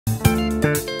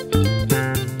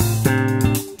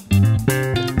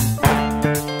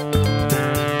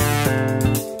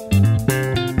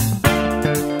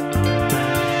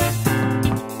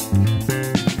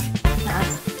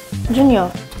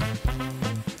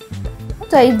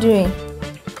What are you doing?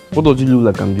 What does it look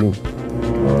like I'm doing?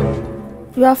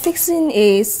 You are fixing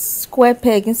a square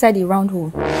peg inside a round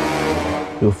hole.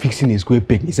 You're fixing a square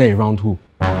peg inside a round hole.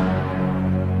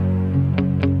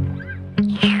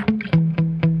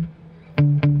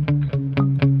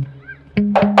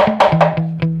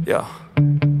 Yeah.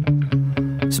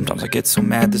 Sometimes I get so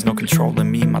mad, there's no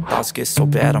controlling me. My thoughts get so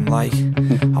bad, I'm like,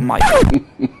 I might.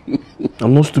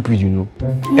 I'm not stupid, you know.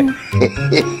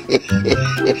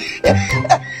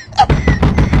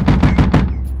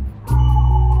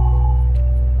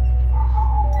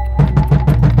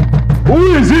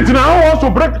 Who is it now who wants to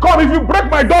break? Come, if you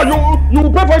break my door, you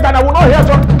will pay for it and I will not hear.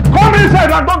 So come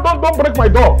inside and don't break my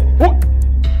door. Who?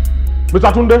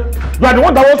 Mr. Tunde, you are the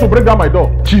one that wants to break down my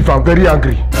door. Chief, I'm very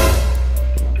angry.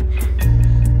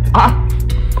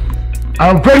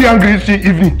 I'm very angry this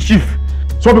evening, Chief.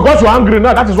 So because you are angry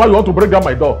now, that is why you want to break down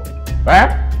my door. Eh?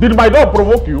 Did my door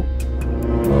provoke you?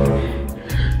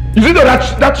 You see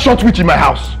that short witch in my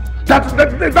house? That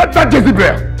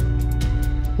Jezebel.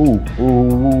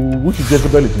 Which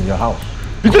Jezebel is in your house?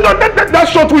 You see that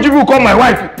short witch people call my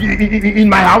wife in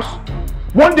my house?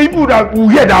 One day people that will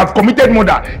hear that I've committed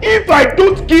murder. If I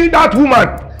don't kill that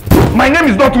woman, my name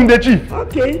is not Tunde, Chief.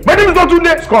 Okay. My name is not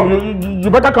Tunde. Come,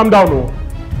 you better calm down, no.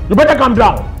 You better calm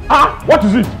down. What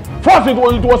is it? First it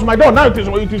was my door, now it is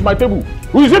my table.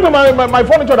 Is it my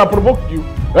furniture that provoked you?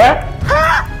 Eh?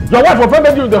 Your wife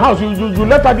offended you in the house, you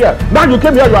left her there. Now you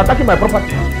came here, you are attacking my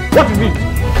property. What is it?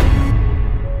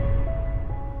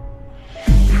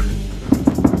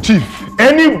 Chief,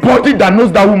 anybody that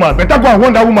knows that woman better go and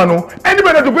warn that woman. No,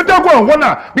 anybody that better go and warn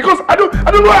her, because I don't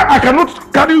know why I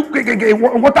cannot carry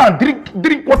water and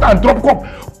drink water and drop cup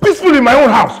peacefully in my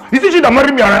own house. Is it she that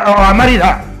married me or I married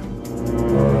her?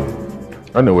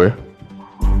 Anyway,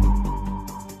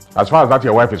 as far as that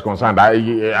your wife is concerned,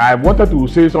 I wanted to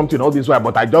say something all this way,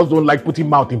 but I just don't like putting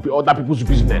mouth in other people's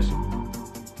business.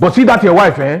 But see that your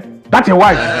wife, That your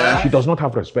wife, she does not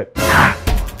have respect.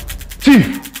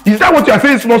 Chief. Is that what you are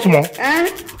saying, small?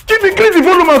 Chief, increase the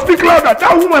volume and speak louder.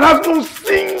 That woman has no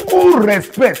single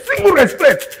respect.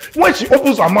 When she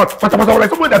opens her mouth, like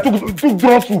someone that took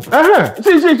draw soup. She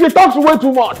talks way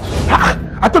too much.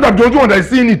 I thought I'm the only one that is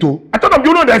seeing it, oh. I thought I'm the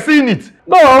only one that is seeing it.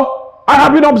 No, I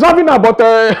have been observing her, but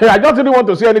I just didn't want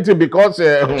to say anything because...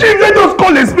 Chief, let us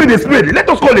call a spade a spade. Let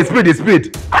us call a spade a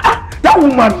spade. That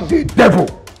woman is a devil.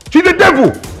 She's a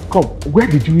devil. Come, where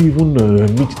did you even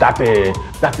meet that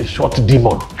short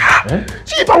demon?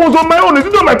 See, if I was on my own, it's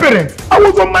not my parents. I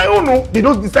was on my own. No? They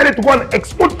just decided to go and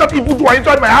expose that evil to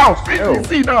inside my house. You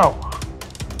see now.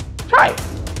 Try.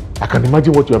 I can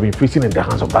imagine what you have been facing in the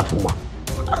hands of that woman.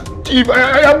 Chief,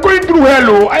 I am going through hell.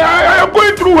 Oh. I am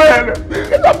going through hell.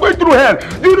 I'm going through hell.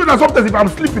 Do you know that sometimes if I'm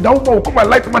sleeping, that woman will come and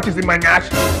light matches in my ash?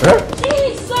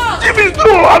 Jesus! Chief, it's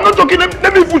true. I'm not joking.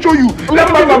 Let me show you. Don't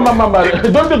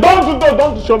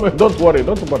show me. Don't worry.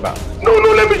 Don't bother. No,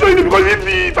 let me show you because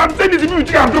if I'm saying this, if you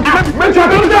think I'm joking, let me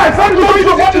show you.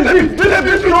 Let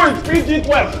me show you. PG-12.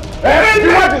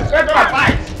 What is special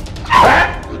advice?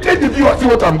 Let the viewer see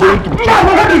what I'm going through.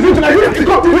 What is it like? If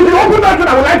you open that thing,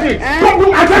 I will like it.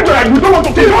 I said to you, we don't want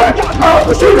to kill you.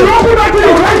 If you open that thing, I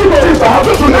will like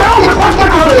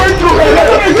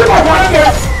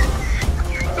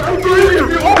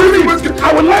it.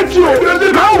 I will like you.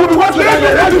 Now we want to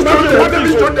like you.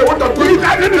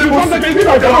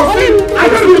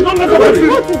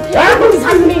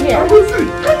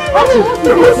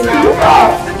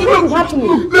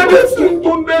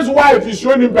 Tunde's wife is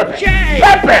showing him pepper.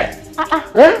 Pepper!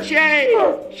 Shay.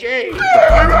 I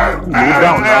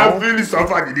have really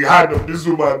suffered in the hand of this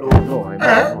woman. No, I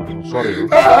know. I'm sorry.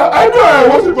 I know I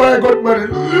wasn't why I got married.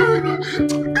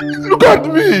 Look at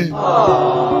me.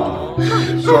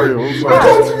 Sorry. Look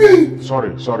at me.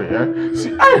 Sorry.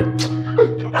 See, a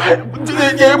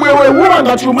woman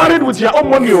that you married with your own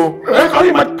money.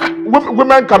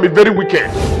 Women can be very wicked.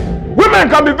 Women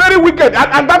can be very wicked,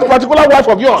 and that particular wife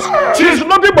of yours, she is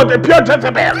nothing but a pure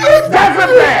Jezebel.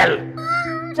 Jezebel!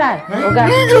 Child, Oga.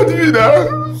 Look at me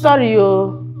now. Sorry, I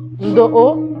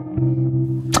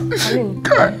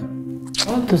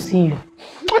want to see you.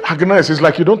 Agnes, it's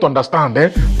like you don't understand,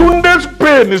 Tunde's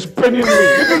pain is paining me.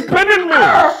 It is paining me.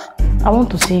 I want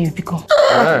to see you, because...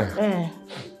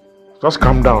 Just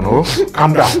calm down,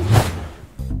 Calm down.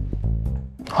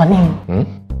 Honey.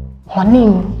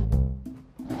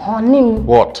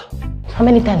 What? How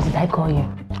many times did I call you?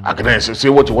 Agnes, say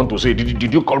what you want to say.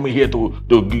 Did you call me here to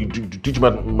teach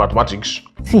mathematics?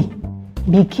 See,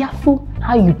 be careful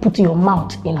how you put your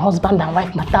mouth in husband and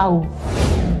wife matter.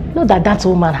 Know that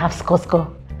woman has score.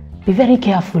 Be very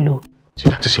careful. See,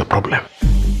 that is your problem.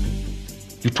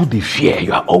 You too dey fear.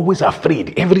 You are always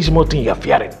afraid. Every small thing you are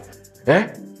fearing. Eh?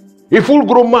 A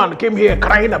full-grown man came here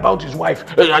crying about his wife,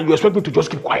 and you expect me to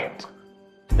just keep quiet?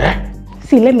 Eh?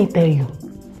 See, let me tell you,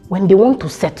 when they want to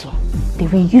settle, they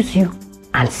will use you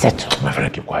and settle. My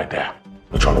friend, keep quiet there.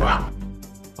 Which one?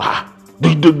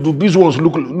 Do these ones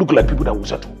look like people that will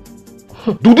settle?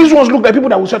 Do these ones look like people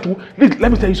that will settle?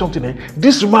 Let me tell you something. Eh?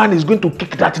 This man is going to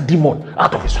kick that demon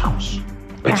out of his house.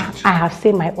 I have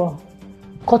said my own.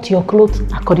 Cut your clothes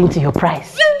according to your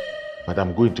price.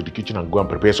 Madam, go into the kitchen and go and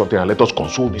prepare something and let us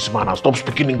console this man and stop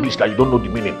speaking English like you don't know the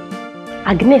meaning.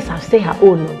 Agnes has said her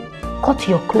own. Cut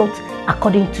your clothes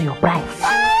according to your price.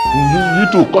 You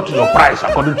too, cut your price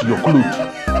according to your clothes.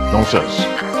 Nonsense.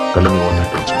 Tell me what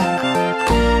I do.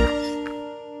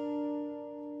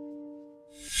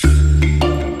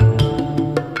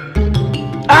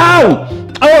 Ow!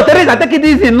 Oh, Teresa, take it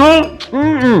easy, no?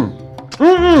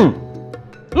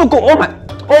 Look, oh my...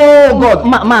 Oh, God.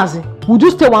 Mazi, would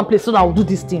you stay one place so that I will do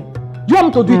this thing? Do you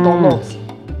want me to do it or not?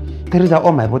 Teresa,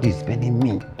 all my body is paining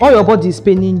me. All your body is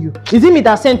paining you. Is it me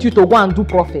that sent you to go and do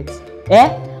profit? Eh?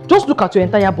 Just look at your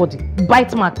entire body.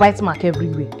 Bite mark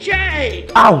everywhere. Shay!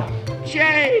 Ow!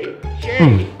 Shay!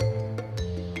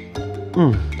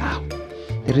 Ow.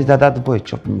 Teresa, that boy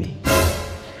chopped me.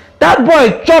 That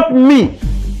boy chopped me!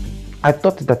 I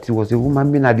thought that he was a woman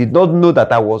being. I did not know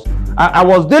that I was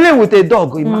dealing with a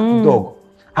dog, a mad dog.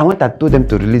 I went and told them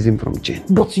to release him from jail.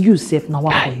 But you, Seth, now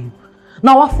what for you?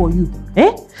 Now what for you?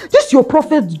 Eh? This is your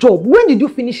prophet's job. When did you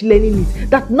finish learning it?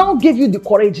 That now gave you the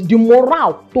courage, the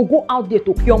morale to go out there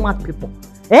to cure mad people.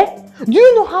 Eh? Do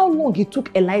you know how long it took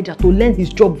Elijah to learn his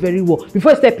job very well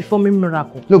before he started performing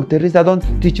miracles? Look, Teresa, don't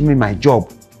teach me my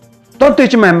job. Don't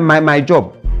teach me my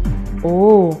job.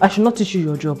 Oh, I should not teach you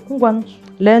your job.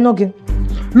 Learn again.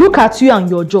 Look at you and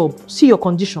your job. See your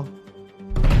condition.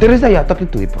 Teresa, you are talking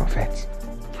to a prophet.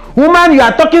 Woman, you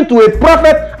are talking to a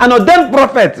prophet, an ordained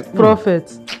prophet.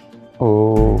 Prophet.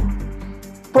 Oh.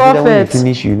 Prophet. When you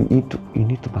finish, you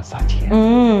need to massage here.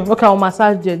 Okay, I'll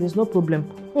massage there. There's no problem.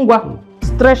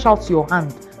 Stretch out your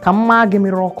hand. Come give me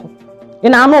rock.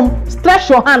 Stretch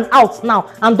your hand out now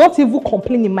and don't even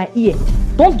complain in my ear.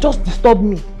 Don't just disturb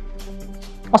me.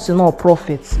 Also, no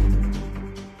prophet.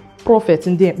 Prophet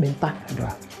in the mental.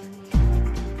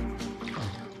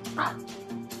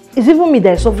 It's even me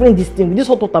that is suffering this thing. This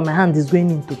hot water my hand is going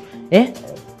into. Eh?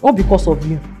 All because of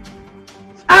you.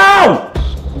 Ow!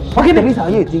 Okay, Teresa, are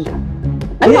you a thinker?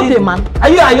 Are you not a man? Are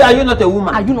you not a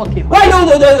woman? Are you not a man? Why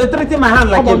are you treating my hand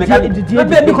like a mechanic?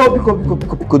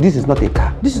 Because this is not a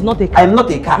car. This is not a car. I am not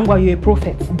a car. You're a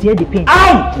prophet. Dear the pain.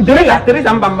 Ow! Teresa, Teresa,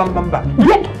 don't.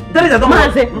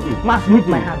 Mazi, leave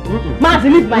my hand. Mazi,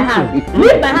 leave my hand.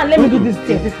 Leave my hand. Let me do this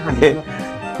thing. This hand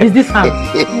is this hand.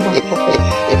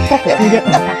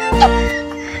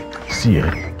 See,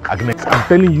 Agnes, I'm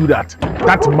telling you that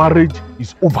marriage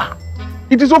is over.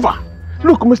 It is over.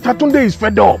 Look, Mr. Tunde is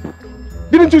fed up.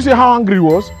 Didn't you see how angry he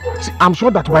was? See, I'm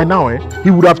sure that by now,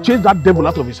 he would have chased that devil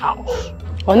out of his house.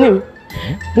 Honey,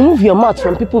 remove your mouth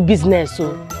from people's business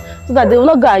so that they will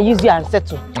not go and use you and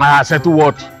settle. Settle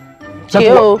what?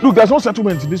 Settle what? Look, there's no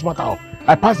settlement in this matter.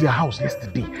 I passed their house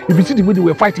yesterday. If you see the way they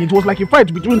were fighting, it was like a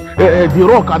fight between The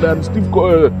Rock and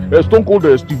Stone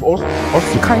Cold Steve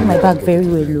Austin. Carry my bag very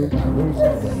well, low.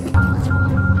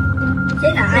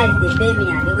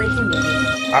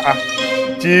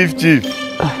 Chief.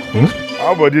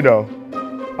 How about you now?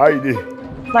 How you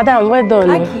doing? Madam, well done.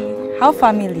 Aki, how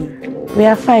family? We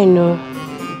are fine, no?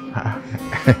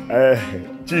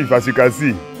 Chief, as you can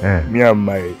see, me and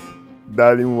my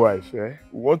darling wife, we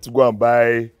want to go and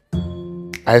buy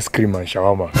ice cream and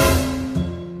shawarma.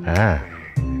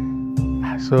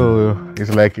 So it's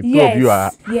like two of you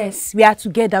are... Yes, we are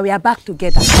together. We are back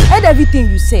together. I heard everything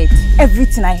you said.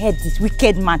 Everything I heard. This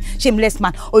wicked man, shameless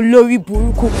man, Olori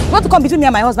Buruku. You want to come between me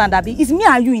and my husband, Abi? It's me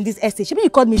and you in this estate. Maybe you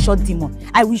called me short demon.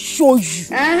 I will show you.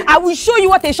 I will show you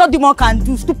what a short demon can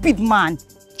do, stupid man.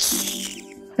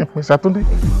 Mr. Tunde,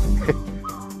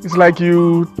 it's like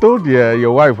you told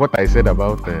your wife what I said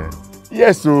about...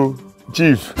 Yes, so,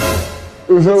 Chief.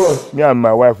 Me and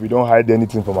my wife, we don't hide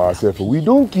anything from ourselves. We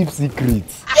don't keep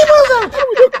secrets. We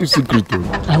don't keep secrets.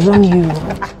 I warn you.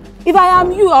 If I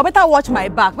am you, I better watch my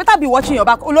back. Better be watching your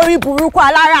back. Olori Buruku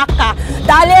Alaraka.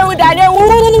 Dale,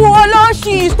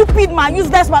 Oloshi, stupid man,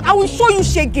 useless man. I will show you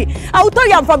shaggy. I will tell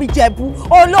you I'm from Ijebu.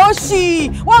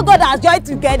 Oloshi, what God has joined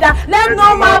together. Let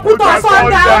no man put us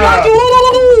under.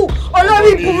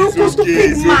 Olori Buruku,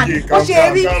 stupid man.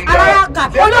 Osheri,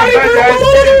 Alaraka. Olori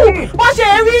Buruku.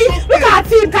 Osheri, look at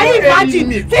him. Can you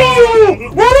imagine? See you.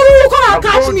 Come and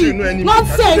catch me.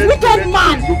 Nonsense, wicked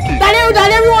man. Dale,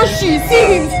 Oshi, see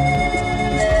him.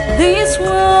 This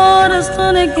world has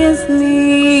turned against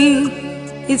me.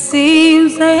 It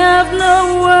seems I have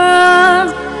no one.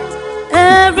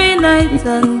 Every night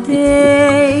and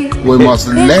day, we must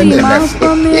learn a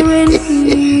lesson.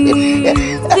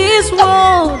 This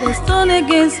world has turned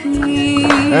against me.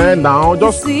 And now,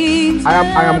 just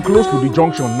I am close to the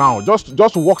junction now.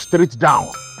 Just walk straight down.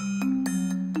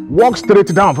 Walk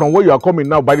straight down from where you are coming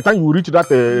now. By the time you reach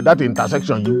that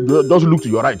intersection, you just look to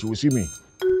your right. You will see me.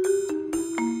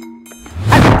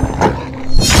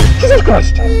 Jesus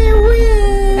Christ!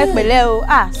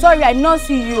 Sorry, I did not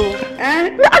see you.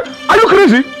 Are you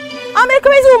crazy? I'm a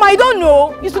crazy woman, I don't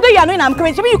know. You today you are knowing I'm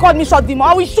crazy. Maybe you called me short demon.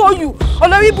 I will show you.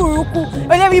 Olori buruku,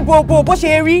 olori bobo,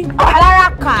 bosheri,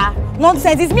 alaraka.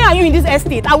 Nonsense. It's me and you in this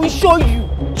estate. I will show you.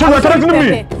 So you are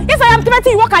threatening me? Yes, I am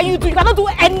threatening you. What can you do? You cannot do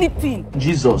anything.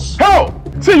 Jesus. Hell!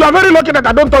 See, you are very lucky that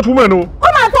I don't touch women, no?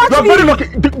 Come and touch me. You are very lucky.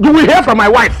 You will hear from my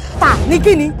wife.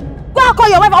 Nikini. Go and call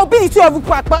your wife. I'll beat the two of you.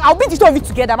 I'll beat the two of you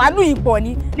together. I know you,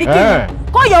 Bonnie. Nikini.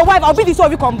 Call your wife. I'll beat the two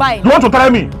of you combined. You want to try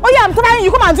me? Oh yeah, I'm trying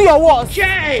you. Come and do your worst.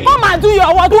 Come and do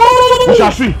your worst. We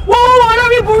shall see.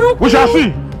 We shall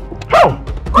see. Hell!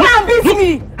 Come and beat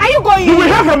me. Are you going? You will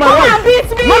hear from my wife. Come and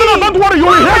beat me. No, don't worry. You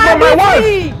will hear from my wife.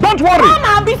 Don't worry. Come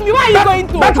and beat me. Where are you going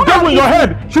to? That's devil in your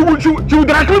head. She will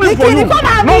directly for you. Come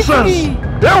and beat me.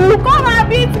 Come and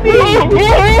beat me.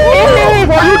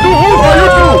 For you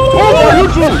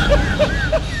too.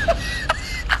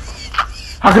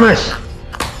 Agnes,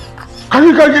 can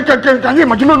you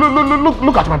imagine?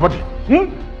 Look at my body.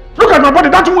 Look at my body.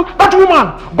 That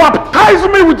woman baptized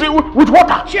me with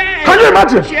water. Can you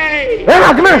imagine? Hey,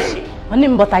 Agnes.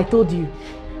 Onim, but I told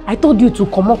you to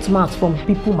come out mouth from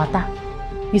people matter.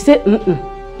 You said,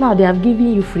 Now they have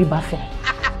given you free bathing.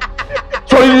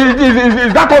 So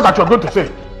is that all that you're going to say?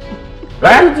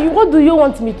 What do you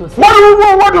want me to say? What do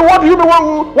you mean?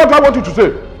 What I want you to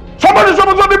say? Somebody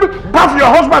bath your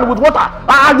husband with water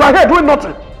and you are here doing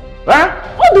nothing.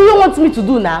 What do you want me to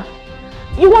do now?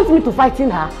 You want me to fight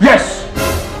in her? Yes,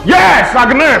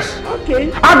 Agnes.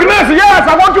 Okay. Agnes, yes,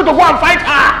 I want you to go and fight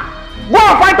her. Go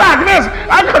and fight her, Agnes.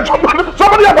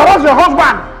 Somebody embarrass your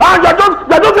husband and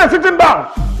you're just there sitting down.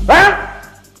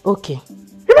 Okay.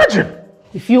 Imagine.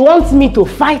 If you want me to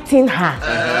fight in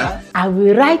her, I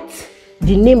will write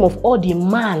the name of all the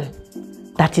man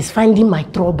that is finding my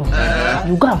trouble.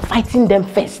 You go and fighting them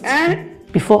first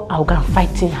before I'll go and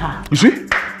fighting her. You see?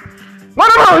 No.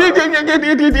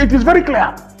 It is very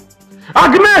clear.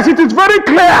 Agnes, it is very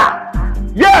clear.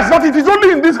 Yes, that it is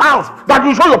only in this house that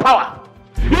you show your power.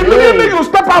 Immediately you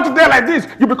step out there like this,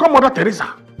 you become Mother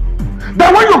Teresa.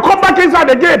 Then when you come back inside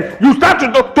again, you start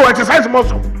to exercise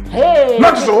muscle. Hey!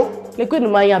 Not so?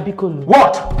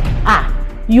 What?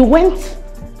 You went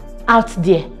out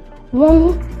there.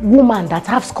 One woman that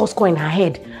has Costco in her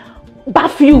head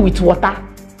bath you with water.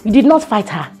 You did not fight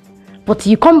her. But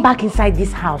you come back inside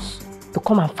this house to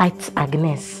come and fight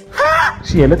Agnes.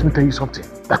 See, let me tell you something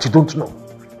that you don't know.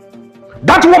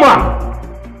 That woman,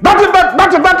 that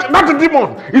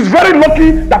demon is very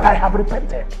lucky that I have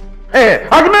repented. Hey,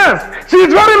 Agnes, she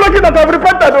is very lucky that I have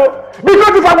repented though.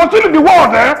 Because if I was still in the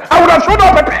world, I would have shown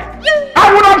her Pepe.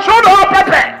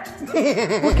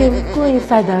 Okay, go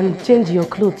inside and change your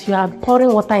clothes. You are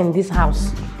pouring water in this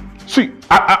house. See,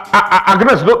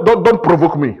 Agnes, don't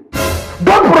provoke me.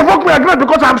 Don't provoke me, Agnes,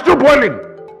 because I'm still boiling.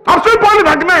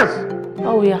 Agnes.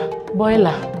 Oh yeah,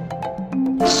 boiler.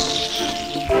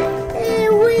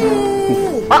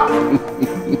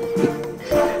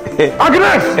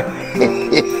 Agnes!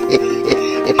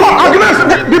 Come, Agnes,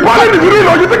 the boiling is real,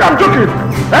 or you think I'm joking?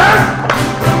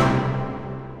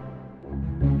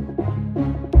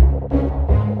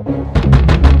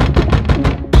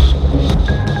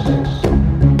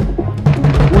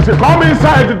 We say, come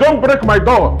inside, don't break my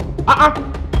door.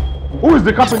 Who is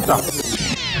the carpenter?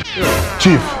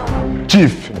 Chief,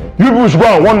 you people should go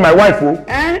and warn my wife, oh.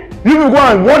 You people go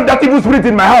and warn that evil spirit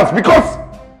in my house because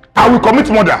I will commit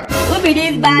murder. Who be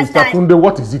this bastard? Mr. Kunde,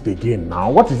 what is it again now?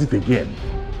 What is it again?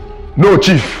 No,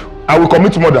 Chief, I will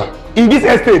commit murder. In this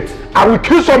estate, I will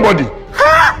kill somebody.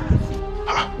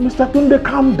 Mr. Kunde,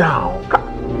 calm down.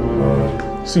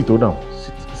 Sit down.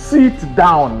 Sit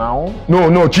down now.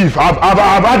 No, Chief, I've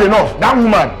had enough. That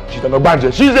woman, she's an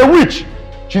obanje. She's a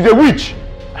witch.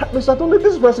 Mr. Tunde,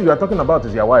 this person you are talking about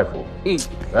is your wife.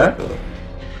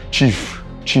 Chief,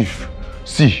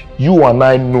 see, you and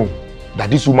I know that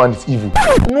this woman is evil.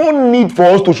 No need for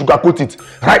us to sugarcoat it.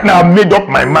 Right now, I've made up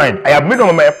my mind. I have made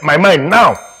up my mind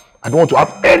now. I don't want to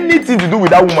have anything to do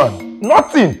with that woman.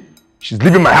 Nothing. She's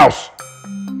leaving my house.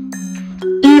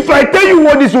 If I tell you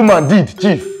what this woman did,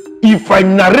 Chief, if I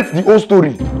narrate the whole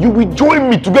story, you will join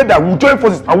me together. We'll join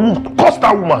forces and we'll curse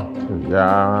that woman.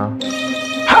 Yeah.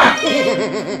 Ha!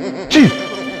 Chief,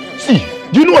 see,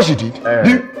 do you know what she did?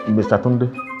 Mr. Tunde,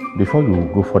 before you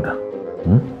go further,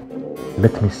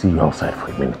 let me see you outside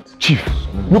for a minute. Chief,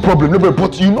 no problem,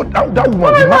 but you know that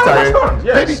woman, the matter,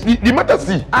 yes. the matter,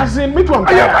 see. As in, me too,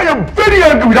 I am very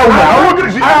angry with that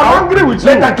woman. I am angry with you.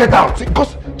 Let her get out.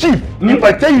 Because, Chief, if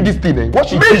I tell you this thing, what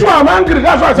she did. Me too, I'm angry.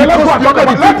 That's why I said, let's talk about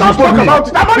it. Let's talk about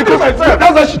it. I'm angry myself.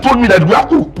 That's why she told me that we have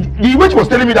to. The way she was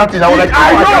telling me that thing, I was like,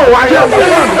 I know, I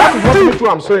understand. That is what me too,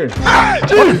 I'm saying.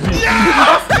 Chief!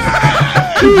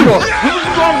 You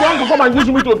want to come and use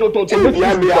me to make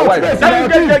you be your wife.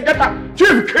 Get out.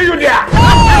 Chief, kill you there.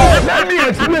 Let me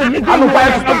explain.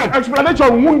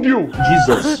 Explanation wound you.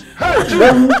 Jesus. Hey,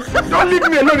 Chief, don't leave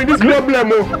me alone in this problem.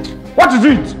 What is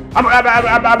it? I'm a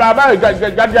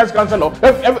guardian's counselor.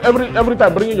 Every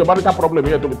time bringing your marital problem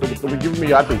here to be giving me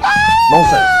your things.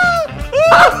 Nonsense.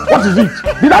 What is it?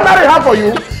 Did I marry her for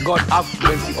you? God have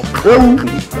mercy upon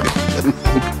you.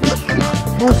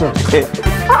 Nonsense.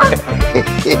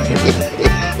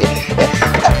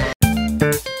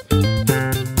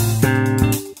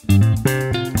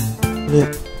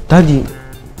 Daddy,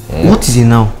 what is it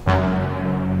now?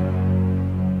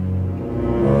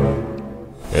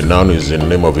 A noun is the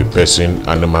name of a person,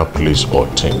 animal, place, or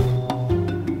thing.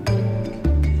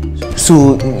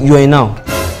 So, you are a noun?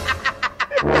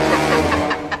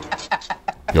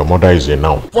 Your mother is a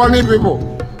noun. Funny people.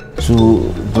 So,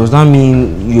 does that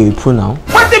mean you're a pronoun?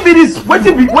 What be this? What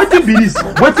be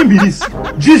this?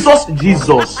 Jesus.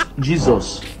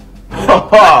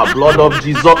 Blood of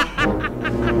Jesus.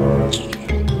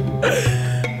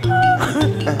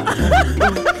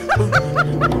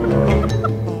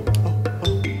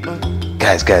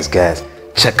 Guys,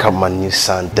 check out my new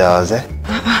sandals, eh?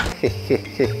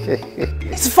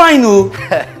 It's fine, oh.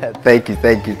 Thank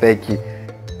you.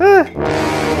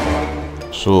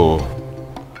 So,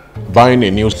 buying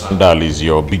a new sandal is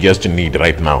your biggest need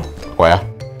right now. Why?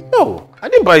 No, I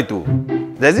didn't buy it too.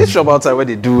 There's this shop outside where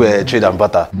they do trade and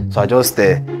barter. So I just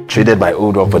traded my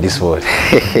old one for this one.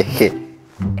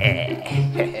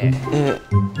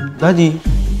 Daddy,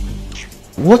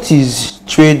 what is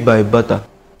trade by barter?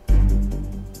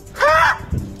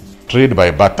 Trade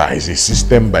by barter is a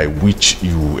system by which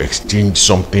you exchange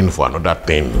something for another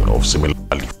thing of similar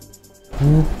value.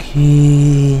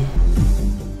 Okay.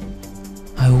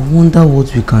 I wonder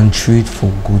what we can trade for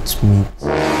goat meat.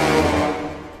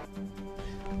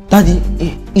 Daddy,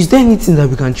 is there anything that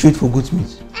we can trade for goat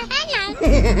meat?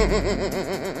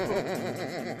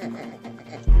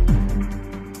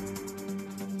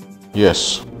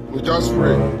 Yes. We just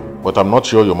pray. But I'm not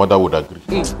sure your mother would agree.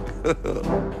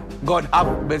 God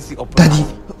have mercy upon Daddy,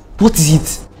 what is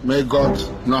it? May God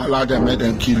not allow them, make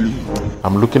them kill you.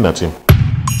 I'm looking at him.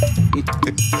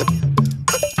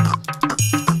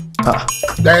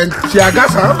 Then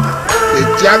Tiagas,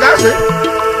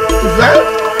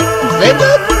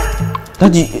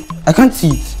 Daddy, I can't see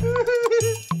it.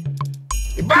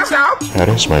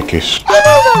 That's my case.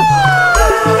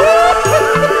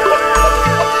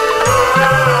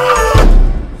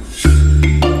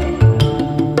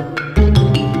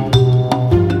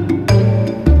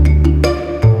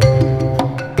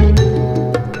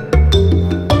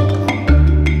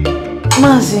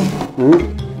 Mazi,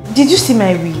 did you see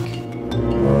my wig?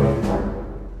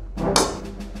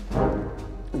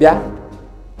 Yeah.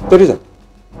 Teresa,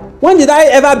 when did I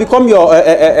ever become your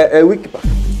wig keeper?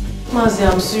 Mazi,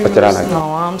 I'm serious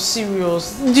now. I'm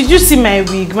serious. Did you see my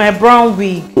wig, my brown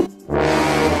wig?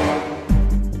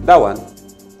 That one?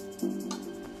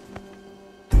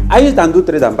 I used to do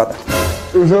trade and barter.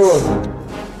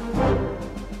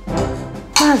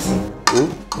 Mazi,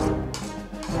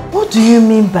 what do you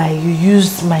mean by you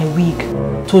used my wig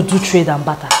to do trade and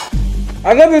barter?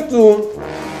 I gave it to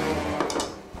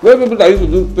those people that used to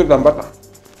do trade and barter.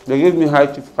 They gave me high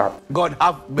chief cap. God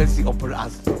have mercy upon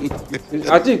us.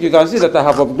 I think you can see that I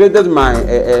have upgraded my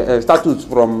status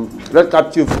from red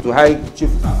cap chief to high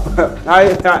chief.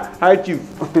 high chief.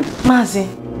 Mazi.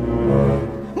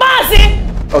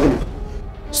 Okay.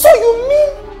 So you mean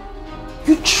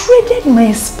you traded my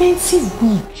expensive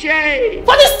wig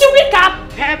for the stupid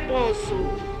cap? Help us.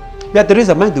 Yeah,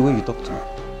 Teresa, mind the way you talk to me.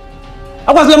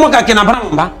 I was like,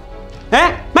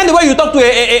 mind the way you talk to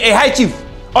a high chief.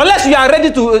 Unless you are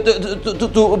ready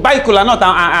to buy kola nut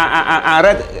and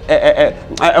red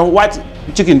white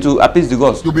chicken to appease the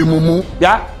gods. You be mumu.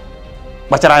 Yeah?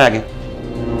 Bachara again.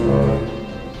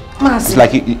 Mercy.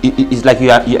 It's like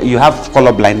you have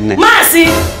color blindness.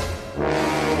 Mercy!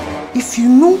 If you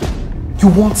know you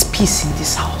want peace in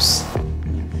this house,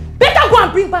 better go go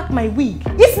and bring back my wig.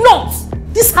 If not,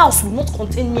 this house will not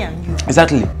contain me and you.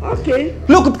 Exactly. Okay.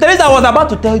 Look, Teresa, I was about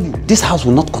to tell you, this house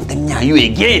will not contain me and you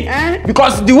again.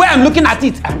 Because the way I'm looking at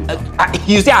it,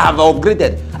 you see I have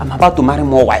upgraded. I'm about to marry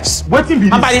more wives.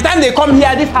 And by the time they come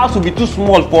here, this house will be too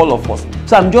small for all of us.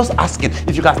 So I'm just asking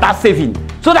if you can start saving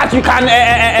so that you can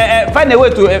find a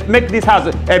way to make this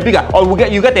house bigger, or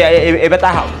you get a better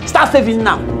house. Start saving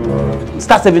now.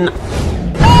 Start saving now.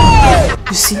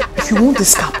 You see, if you want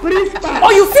this cap, or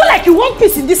you feel like you want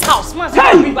peace in this house, man,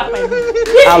 hey! Bring back my wig.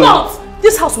 If not,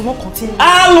 this house will not continue.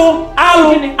 Hello.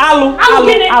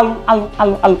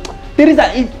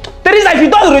 Teresa, if you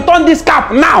don't return this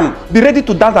cap now, be ready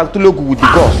to dance at Tulogu with the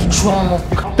gods.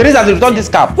 Teresa, return this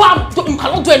cap. You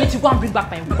cannot do anything. Go and bring back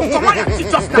my wig.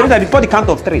 Teresa, before the count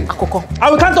of 3. I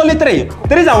will count only 3.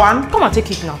 Teresa, 1. Come and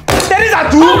take it now. Teresa,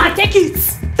 2. Come and take it.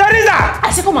 Teresa.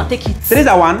 I say come and take it.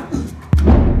 Teresa, 1.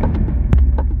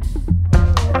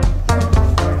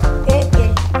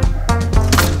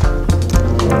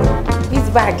 This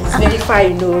bag is very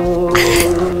fine, no.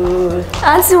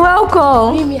 Auntie,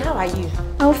 welcome. Mimi, how are you?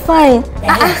 I'm fine.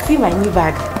 See my new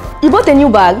bag. You bought a new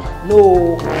bag?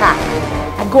 No.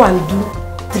 I go and do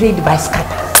trade by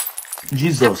scatter.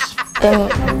 Jesus.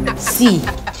 See,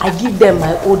 I give them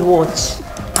my old watch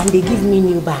and they give me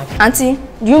new bag. Auntie,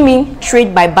 do you mean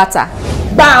trade by barter?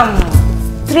 Bam!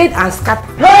 Trade and scatter.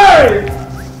 Hey!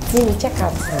 See me, check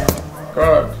out.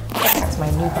 God. Check out my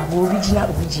new bag, original.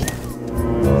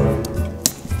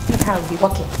 Look how I'll be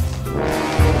walking.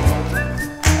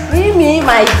 Mimi,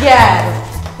 my girl.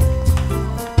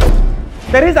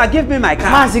 Teresa, give me my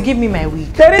car. Mazi, give me my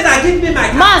wig. Teresa, give me my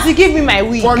car. Mazi, give me my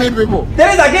wig. Funny people.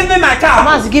 Teresa, give me my car.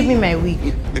 Mazi, give me my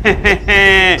wig.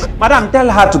 Madam, tell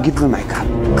her to give me my car.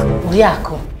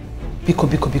 Oriako. Biko.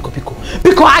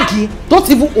 Biko Agi, don't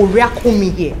even Oriako me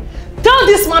here. Tell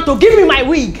this man to give me my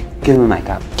wig. Give me my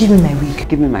car. Give me my wig.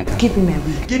 Give me my car. Give me my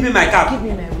wig. Give me my cap. Give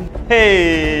me my wig.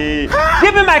 Hey!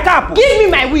 Give me my cap. Give me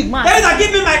my wig, man. Teresa,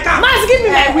 give me my cap. Mazi, give me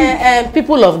my wig.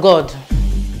 People of God,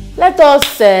 let us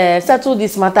settle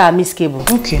this matter amicable.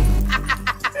 Okay.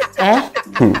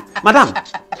 Madam,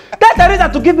 tell Teresa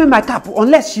to give me my cap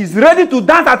unless she's ready to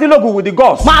dance at Ilogu with the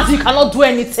gods. Mazi, you cannot do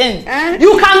anything.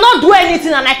 You cannot do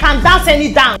anything and I can dance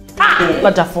any dance.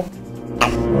 Lajafo.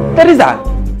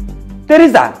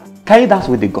 Teresa, can you dance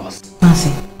with the gods?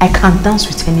 Mazi, I can dance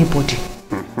with anybody.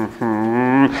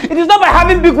 It is not by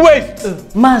having big waist.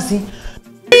 Mazi,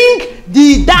 bring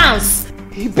the dance.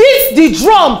 Beat the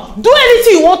drum. Do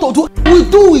anything you want to do. I will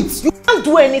do it. You can't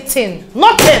do anything.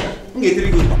 Nothing.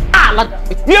 I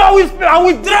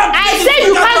will drop. I say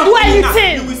you can't do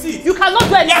anything. You cannot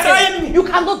do anything. You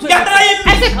cannot do anything. I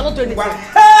say you cannot do anything.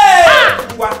 Hey!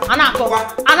 Anako.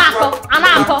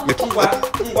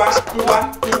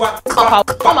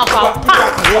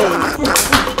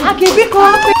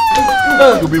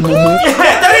 You be mumu.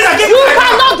 You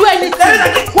cannot do anything.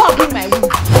 Go and bring my wig.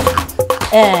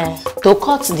 To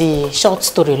cut the short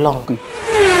story long,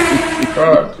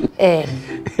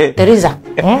 Teresa,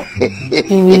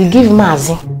 you will give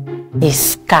Mazi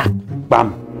his cap.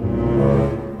 Bam.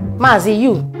 Mazi,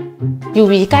 you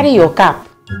will carry your cap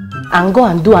and go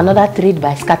and do another trade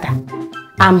by scatter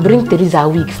and bring Teresa a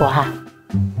wig for her.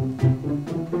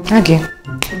 Okay.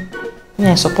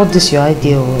 Yeah, I support this your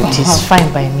idea. It is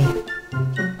fine by me.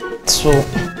 So,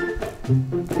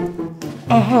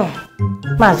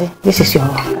 Mazi, this is your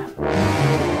cap.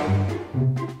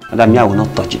 Madam, I will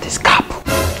not touch this cap.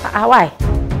 Why?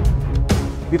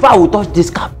 Before I will touch this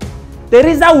cap,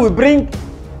 Teresa will bring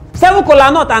 7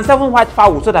 kola nut and 7 white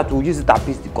fowl so that we will use it to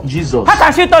appease the god. Jesus. How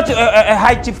can she touch a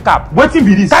high chief cap? What be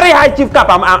this? Carry high chief cap.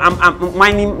 I'm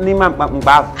mining you are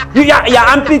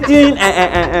amputating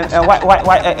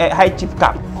a high chief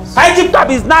cap. High chief cap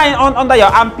is now under your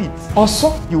armpit.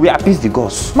 Also, you will appease the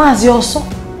gods. Mazi, also.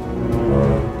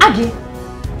 Agi,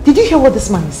 did you hear what this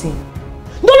man is saying?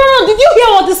 No, did you hear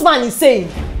what this man is saying?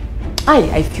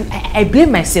 I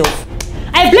blame myself.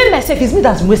 I blame myself. It's me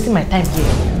that's wasting my time here.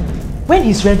 When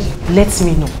he's ready, let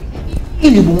me know.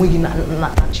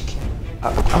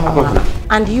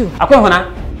 And you?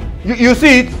 You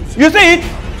see it? You see it?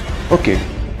 Okay.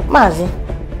 Mazi,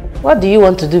 what do you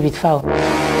want to do with fowl?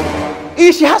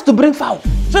 She has to bring fowl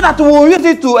so that we will use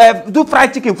it to do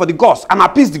fried chicken for the gods and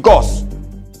appease the gods.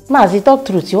 Mazi, talk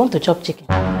truth. You want to chop chicken?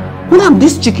 Madam,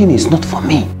 this chicken is not for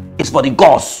me. It's for the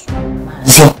gods.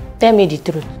 Mazi, tell me the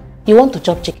truth. You want to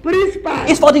chop chicken?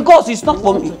 It's for the gods. It's not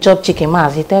for me. Chop chicken,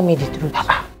 Mazi. Tell me the truth.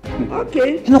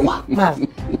 Okay. You know what? Mazi,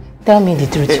 tell me the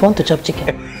truth. You want to chop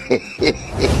chicken?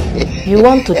 You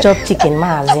want to chop chicken,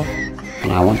 Mazi?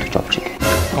 I want to chop chicken.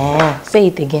 Say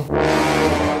it again.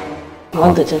 You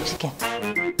want to chop chicken?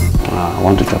 I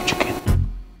want to chop chicken.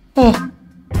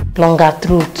 Longer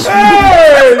truth.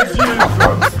 Hey, Jesus.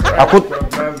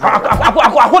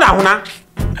 Now.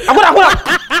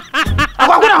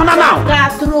 Longer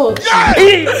truth.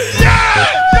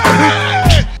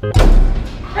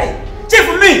 Hey, chief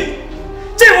for me.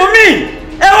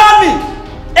 Hey, want me?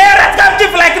 Hey, red cap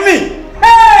chief like me.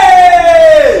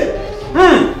 Hey.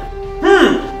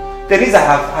 Teresa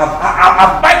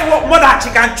have bite more than she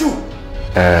can chew.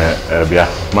 Yeah,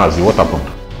 Mazi, what happened?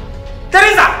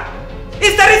 Teresa!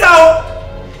 It's Teresa! Oh!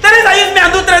 Teresa used me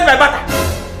and do trade by butter.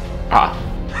 Ah.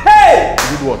 Hey!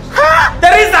 Did what?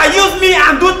 Teresa used me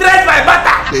and do trade by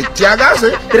butter. The Tiagas,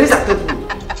 eh? Teresa told me.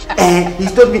 He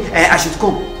told me I should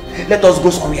come. Let us go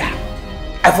somewhere.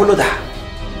 I followed her.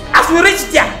 As we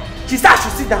reached there, she said I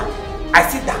should sit down. I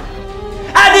sit down.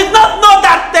 I did not know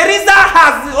that Teresa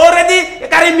has already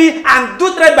carried me and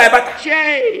do trade by butter.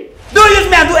 Do use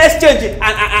me and do exchange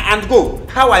and go.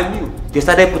 How I knew? They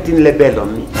started putting label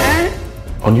on me.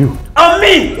 On you? On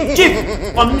me! Chief!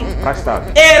 On me! Price tag.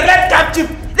 A red cap chief!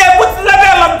 They put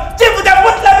label on! Chief, they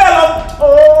put label on!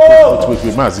 Oh!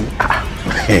 Wait, Mazi.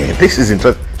 This is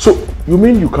interesting. So, you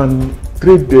mean you can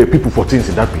trade people for things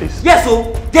in that place? Yes,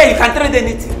 so there you can trade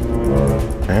anything.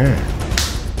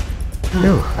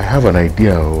 No, I have an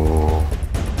idea. Oh.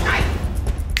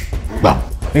 Bam.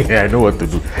 Yeah, I know what to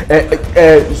do.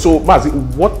 So, Mazi,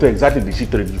 what exactly did she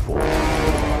trade you for?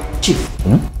 Chief,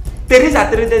 Teresa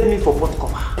traded me for pot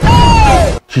cover.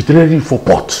 She traded you for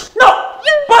pot? No!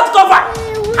 Pot cover!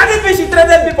 I didn't mean she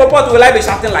traded me for pot. Will I be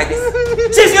shouting like this?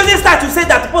 She's using style to say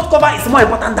that pot cover is more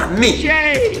important than me.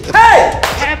 Hey!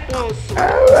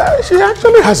 She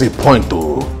actually has a point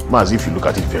though, Mazi, if you look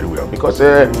at it very well. Because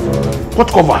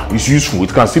pot cover is useful.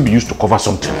 It can still be used to cover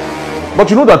something. But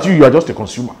you know that you are just a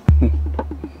consumer.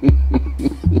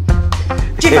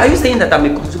 Chief, are you saying that I'm a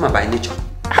consumer by nature?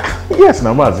 Yes,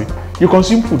 Namazi. You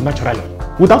consume food naturally,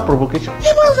 without provocation.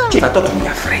 Chief, I thought we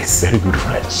were friends. Very good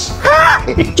friends.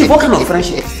 Chief, what kind of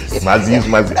friendship is this? Mazi is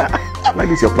Mazi. Like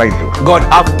this, you're flying though. God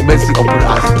have mercy upon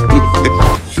us.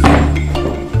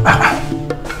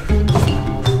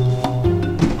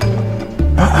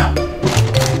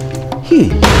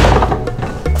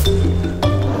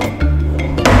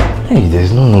 Hey,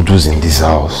 there's no noodles in this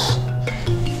house.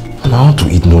 And I want to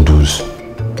eat noodles.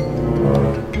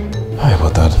 How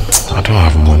about that? I don't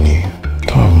have money.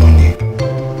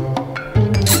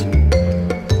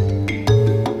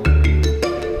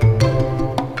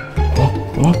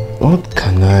 What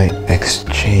can I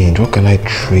exchange? What can I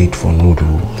trade for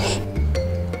noodles?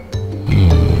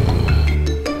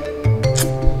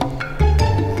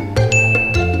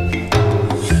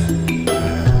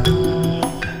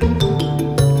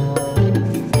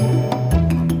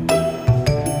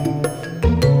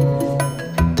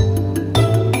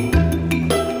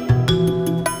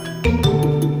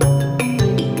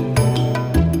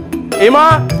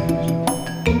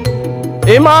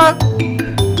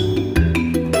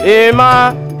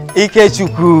 Emma!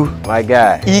 Ikechukwu! My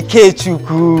guy.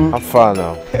 Ikechukwu! How far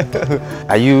now?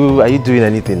 Are you doing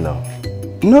anything now?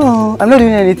 No, I'm not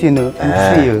doing anything. No. I'm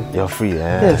free. You're free,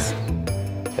 eh? Yes.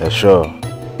 You're sure?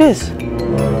 Yes.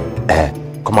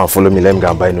 Come on, follow me. Let me go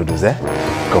and buy noodles, eh?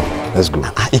 Come, let's go.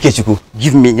 Ikechukwu,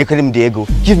 give me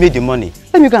the money.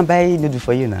 Let me go and buy noodles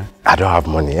for you now. I don't have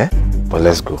money, eh? But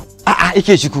let's go.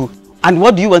 Ikechukwu, and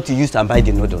what do you want to use to buy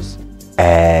the noodles?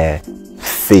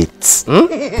 Faith.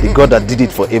 The God that did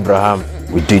it for Abraham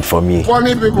will do it for me.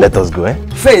 Let us go, eh?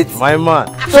 Faith. My man.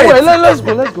 Faith. So wait, let's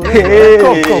go. Hey.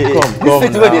 Come. This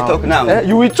faith where they talk now.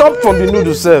 You will chop from the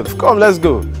noodle self. Come, let's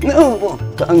go. No.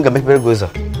 I'm going to go, sir.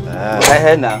 I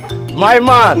heard now. My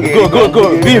man.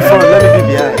 Go. Be in front. Let me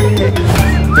be behind.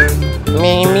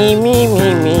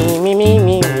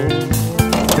 Me.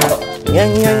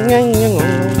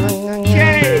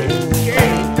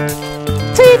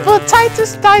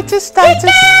 Titus.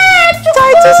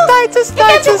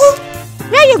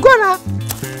 Where you go now?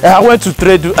 I went to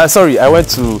trade. I went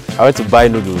to buy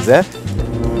noodles, eh?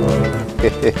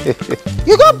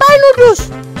 You go buy noodles.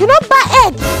 You don't buy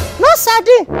egg. No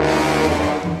sardine.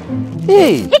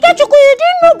 Hey. Ikechukwu, you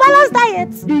didn't know balanced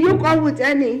diet. Do you come with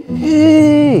any?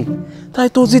 Hey,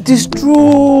 Titus, it is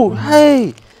true.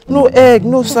 Hey, no egg,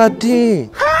 no sardine.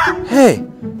 Hey,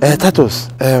 Titus,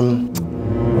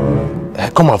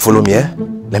 come and follow me, eh?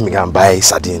 Let me go and buy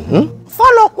sardine.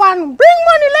 Follow Kwan. Bring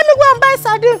money. Let me go and buy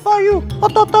sardine for you.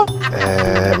 Ototo.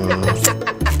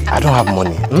 I don't have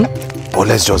money. But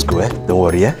let's just go, eh? Don't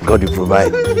worry, eh? God will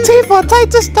provide. Tea for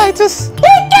Titus. Titus.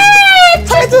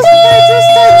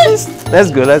 Let's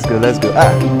go.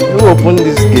 Who open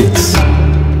these gates?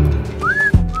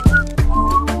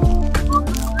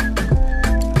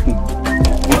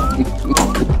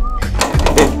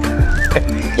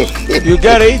 You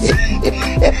get it?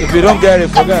 If you don't get it,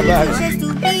 forget about it.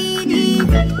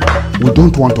 We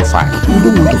don't want to fight. We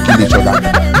don't want to kill each other.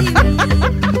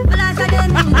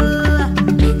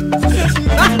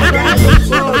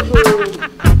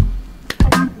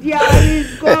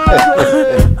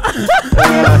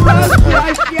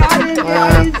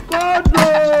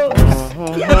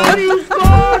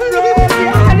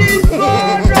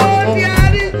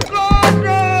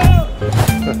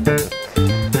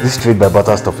 This trade by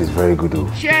butter stuff is very good though.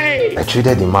 I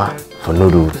traded the ma for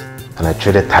noodles and I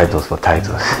traded titles for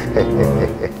titles.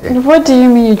 What do you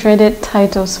mean you traded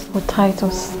titles for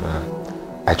titles?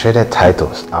 I traded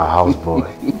Titus, our houseboy,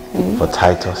 for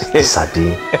Titus, the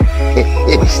sardine.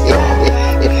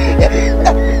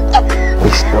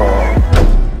 Wisdom.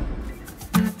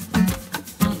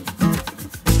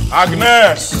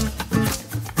 Agnes!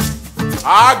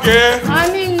 Age!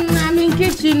 I'm in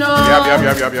kitchen.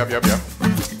 Yeah.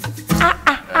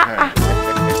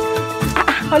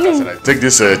 Take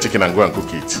this chicken and go and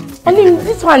cook it.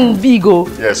 This one big.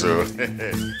 Yes, so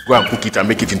go and cook it and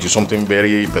make it into something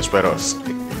very prosperous.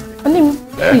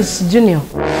 Please, Junior.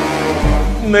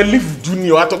 Leave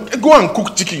Junior. Go and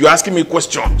cook chicken. You're asking me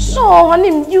questions. No,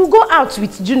 you go out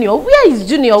with Junior. Where is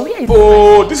Junior?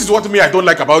 Oh, this is what I don't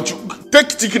like about you.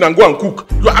 Take chicken and go and cook.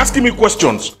 You're asking me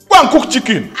questions. Go and cook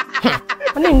chicken.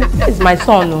 This is my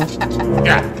son.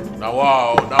 Yeah. Now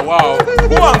wow.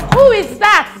 Go and cook. Who is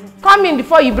that? Come in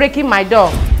before you break in my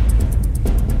door.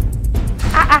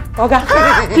 Oga,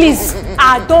 please,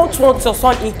 I don't want your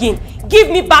son again. Give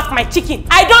me back my chicken.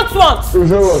 I don't want.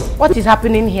 What is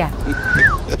happening here?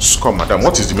 Come, madam,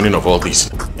 what is the meaning of all this?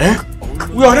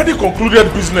 We already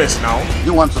concluded business now.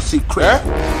 You want to see crap?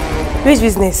 Which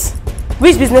business?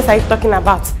 Which business are you talking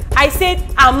about? I said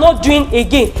I'm not doing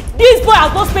again. This boy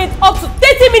has not spent up to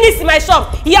 30 minutes in my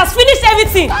shop. He has finished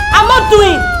everything. I'm not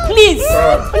doing. Please.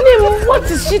 What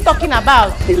is she talking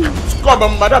about?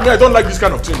 Come, madam, I don't like this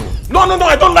kind of thing. No,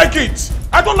 I don't like it.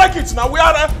 I don't like it. Now we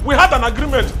had an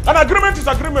agreement. An agreement is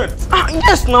agreement.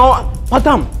 Yes, now,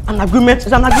 madam, an agreement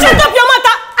is an agreement. Shut up your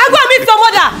mother. I go and meet your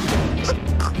mother.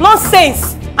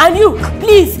 Nonsense. And you,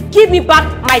 please give me back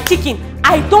my chicken.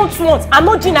 I don't want. I'm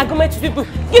not doing agreement with people.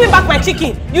 Give me back my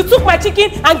chicken. You took my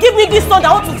chicken and give me this son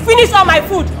that want to finish all my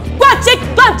food. Go and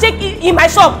check in my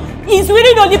shop. He's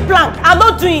really only plank. I'm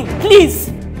not doing.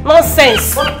 Please.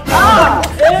 Nonsense. What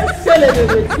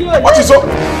is up?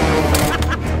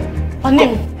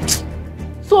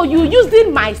 So you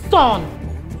using my son,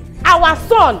 our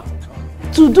son,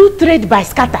 to do trade by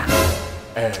scatter?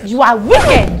 You are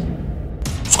wicked.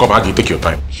 Come, Aggie, take your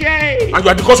time. And you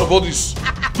are the cause of all this.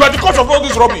 You are the cause of all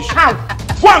this rubbish. How?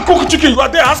 Go and cook chicken. You are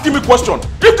there asking me questions.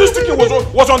 If this chicken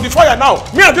was on the fire now,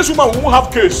 me and this woman won't have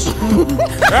case.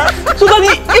 So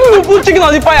daddy, if we put chicken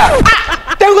on the fire,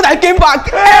 thank God I came back.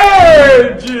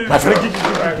 Hey, Jesus. My friend,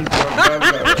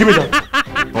 give me that.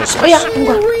 Oh yeah,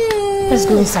 let's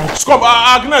go inside. Come,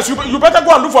 Agnes, you better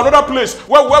go and look for another place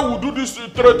where we do this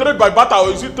trade by barter, or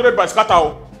is it trade by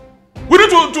scatter? We need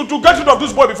to get rid of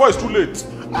this boy before it's too late.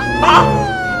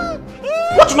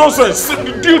 What nonsense?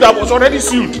 The deal that was already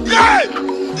sealed. Yeah!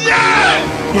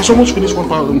 He has almost finished one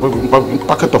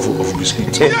packet of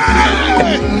biscuits.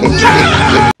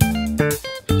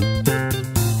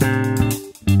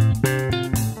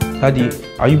 Daddy,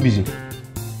 are you busy?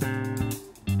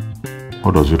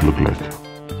 What does it look like?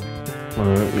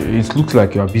 It looks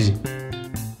like you are busy.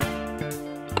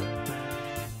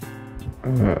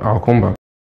 I'll come back.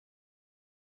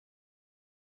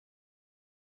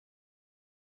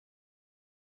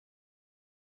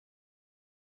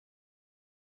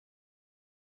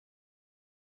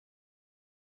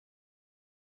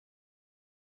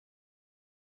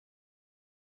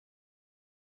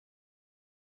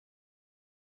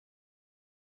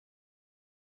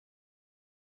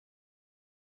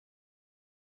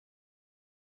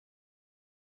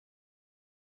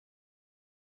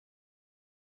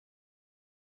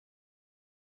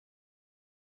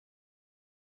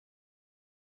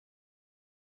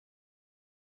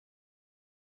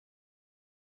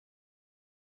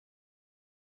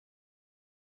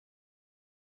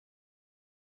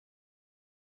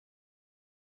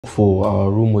 For our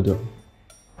role model.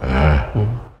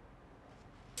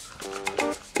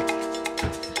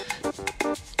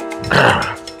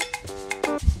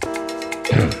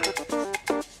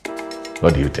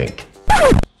 What do you think?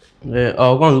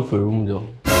 I'll go and look for a role model.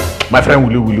 My friend,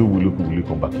 will you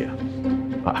come back here?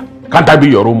 Can't I be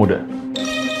your role model?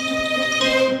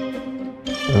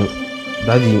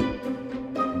 Daddy,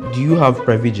 do you have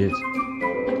private jet?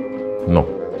 No.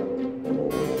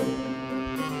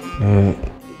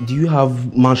 Do you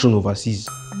have mansion overseas?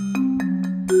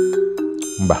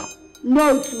 Mba.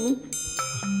 No, too.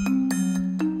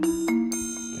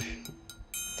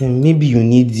 Then maybe you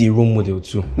need the role model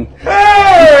too.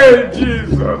 Hey,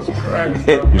 Jesus Christ.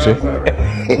 You see?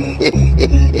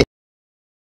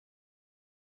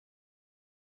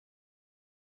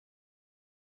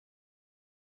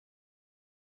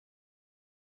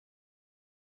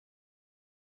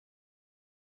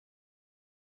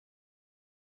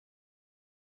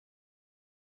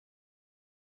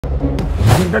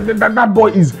 That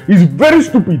boy is very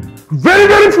stupid. Very,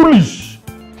 very foolish.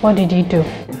 What did he do?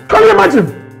 Can you imagine?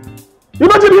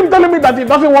 Imagine him telling me that he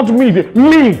doesn't want me,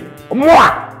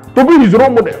 moi, to be his role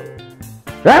model.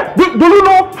 Eh? Do you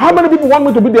know how many people want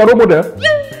me to be their role model?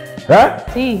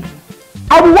 Eh? See.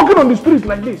 I'll be walking on the street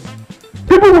like this.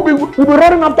 People will be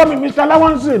running after me, Mr.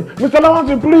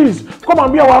 Lawanson, please, come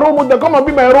and be our role model, come and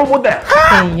be my role model.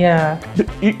 Hey, yeah.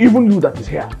 Even you that is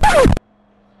here.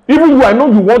 Even you, I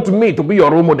know you want me to be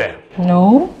your role model.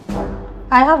 No.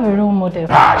 I have a role model.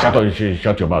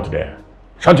 Shut your mouth there.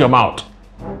 Shut your mouth.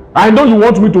 I know you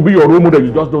want me to be your role model,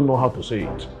 you just don't know how to say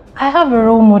it. I have a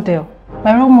role model.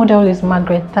 My role model is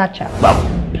Margaret Thatcher.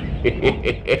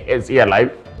 Is he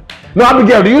alive? No,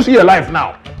 Abigail, do you see your life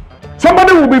now?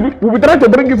 Somebody will be trying to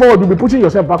bring you forward, you'll be pushing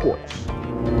yourself backwards.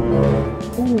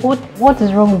 What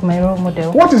is wrong with my role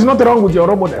model? What is not wrong with your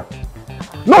role model?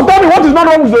 No, tell me what is not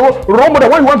wrong with the role model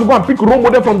when you want to go and pick role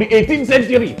model from the 18th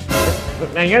century.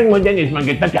 My young model is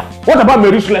Margaret Thatcher. What about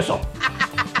Mary Slessor?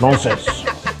 Nonsense.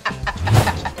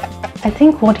 I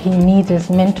think what he needs is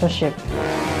mentorship.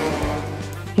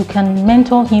 You can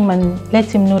mentor him and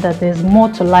let him know that there's more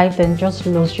to life than just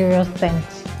luxurious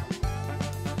things.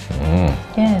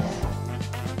 Yes.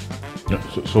 Yeah,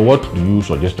 so what do you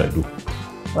suggest I do?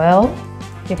 Well,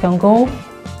 you can go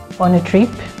on a trip.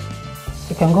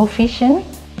 You can go fishing.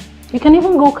 You can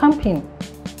even go camping.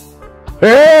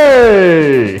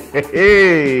 Hey!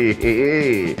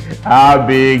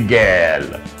 Abigail!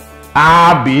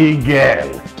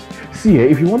 See,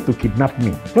 if you want to kidnap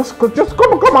me, just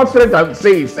come out straight and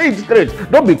say it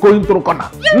straight. Don't be going through corner.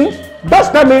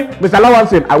 Just tell me, Mr.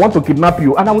 Lawanson, I want to kidnap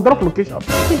you, and I will drop location.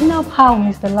 Kidnap how,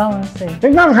 Mr. Lawanson?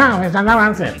 Kidnap how, Mr.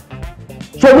 Lawanson?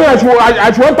 So me,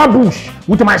 I should enter bush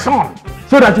with my son,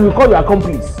 so that you will call your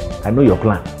accomplice. I know your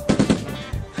plan.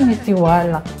 Mr.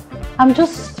 Wala, I'm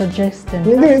just suggesting.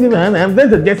 I'm just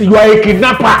suggesting you are a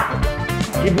kidnapper.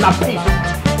 Kidnapping.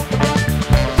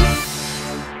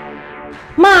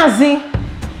 Mazi,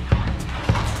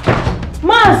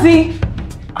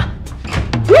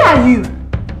 where are you?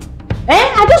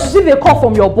 I just received a call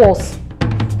from your boss.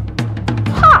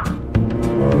 Ha!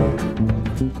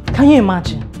 Can you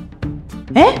imagine?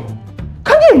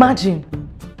 Can you imagine?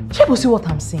 Check to see what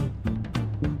I'm saying.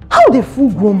 How the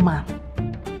full-grown man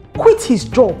quit his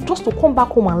job just to come back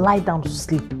home and lie down to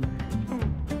sleep?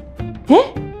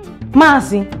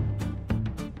 Mazi,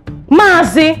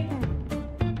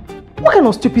 what kind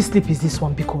of stupid sleep is this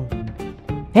one, Bikon?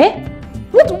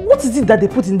 What is it that they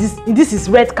put in this? In this is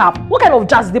red cap. What kind of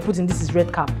jazz did they put in this is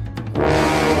red cap?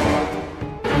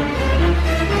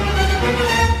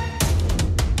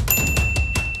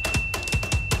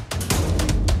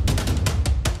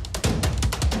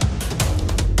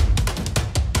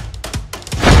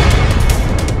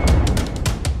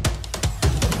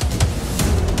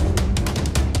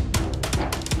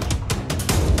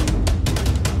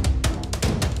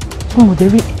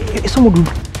 Someone will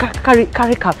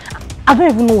carry cab. I don't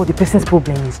even know what the person's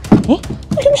problem is.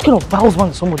 Which kind of house one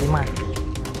is somebody, man?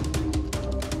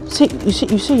 You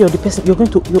say you're the person. You're going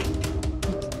to.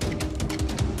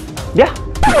 Yeah.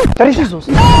 Jesus.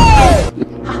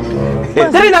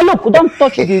 Teresa, look! Don't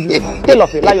touch the tail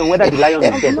of a lion. Whether the lion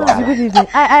is dead or alive.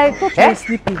 I thought you were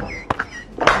sleeping.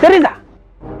 Teresa,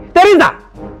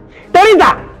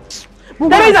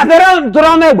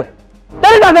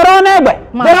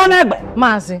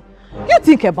 Mazi, you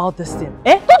think about this thing.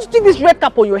 Don't you think this red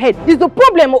cap on your head is the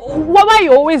problem? Why are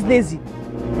you always lazy?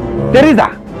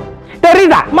 Teresa,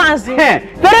 Mazi.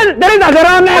 Teresa,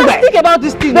 think about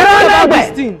this thing.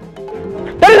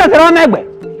 Teresa,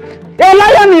 a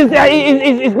lion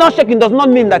is not shaking does not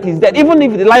mean that he's dead. Even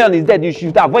if the lion is dead, you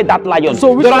should avoid that lion.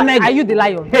 So which one are you the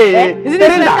lion? Hey, is it this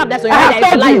red cap that's on your head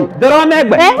that is the lion?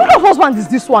 What kind of husband is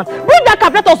this one? Bring that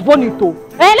cap, let us burn it too.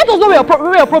 Let us know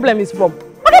where your problem is from.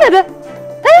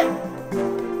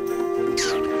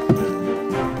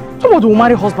 Someone will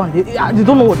marry husband, they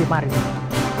don't know what they marry.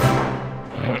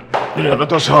 Yeah,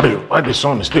 let us hurry. Why the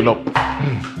sun is still up?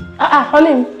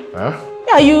 Honey.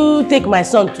 Yeah, you take my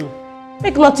son too.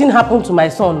 Make nothing happen to my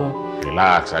son. No?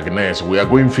 Relax, Agnes. We are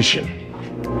going fishing.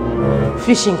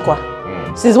 Fishing, kwa?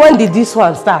 Since when did this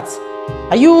one start?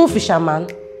 Are you fisherman?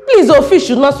 Please, oh, fish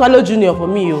should not swallow Junior for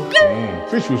me, oh.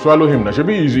 Fish will swallow him. Now,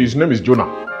 his name is Jonah.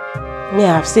 Me,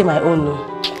 I have said my own, no.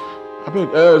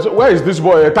 So where is this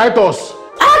boy? Titus?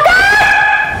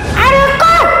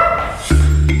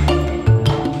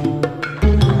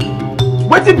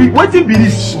 Waiting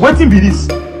be this.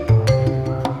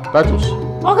 Titus?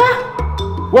 Okay.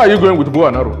 Where are you going with bow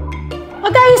and arrow?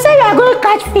 Okay, you say you are going to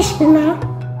catch fish now.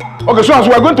 Okay, so as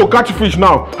we are going to catch fish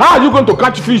now, how are you going to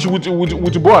catch fish with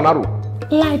bow and arrow?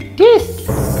 Like this.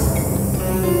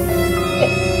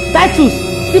 Titus,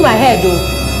 see my head, though.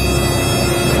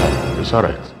 It's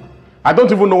alright. I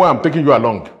don't even know why I'm taking you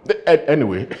along.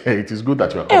 Anyway, it is good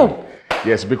that you are coming.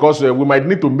 Yes, because we might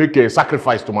need to make a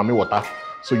sacrifice to Mami Water,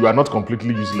 so you are not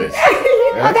completely useless.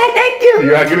 Okay, thank you.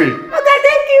 You agree? Okay,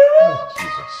 thank you.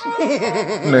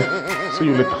 See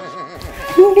you later.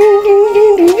 You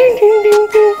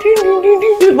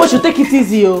people should take it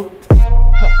easy, oh.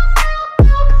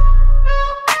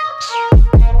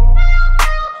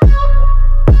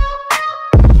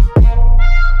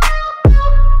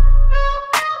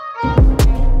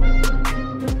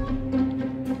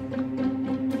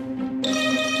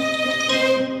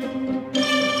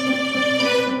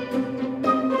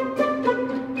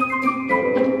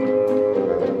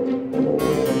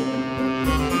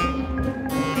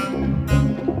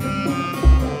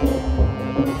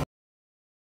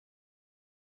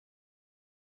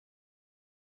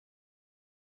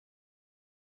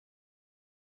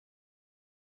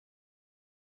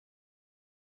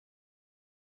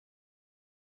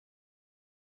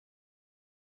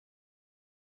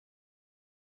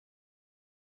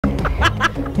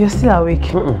 You're still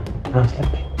awake? I'm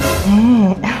sleeping.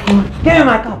 Give me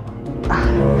my cup.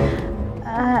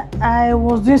 I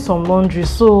was doing some laundry,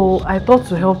 so I thought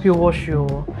to help you wash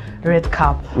your red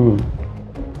cap.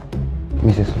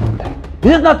 Mrs. Laundry.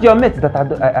 Is it not your mates that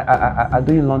are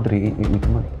doing laundry with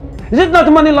money? Is it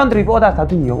not money laundry if others are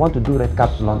doing? You want to do red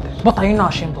cap laundry? But are you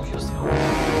not ashamed of yourself?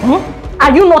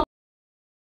 Are you not?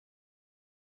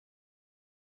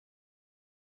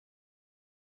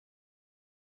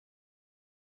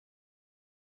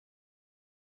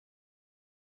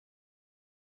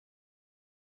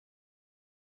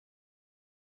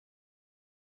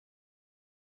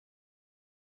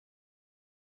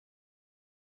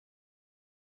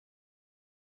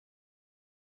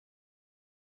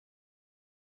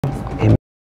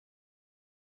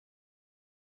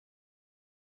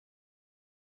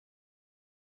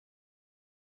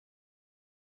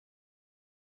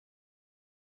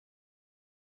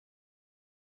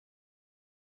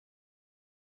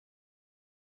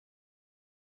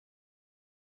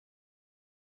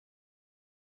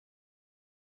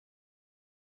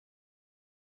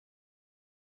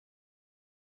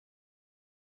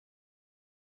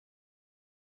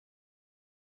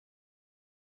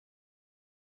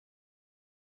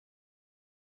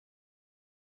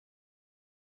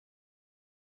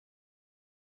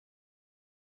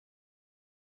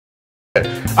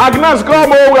 Agnes,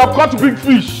 come on, we have caught big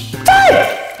fish.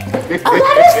 Hey! This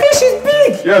fish is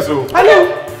big. Yes, so. Hello.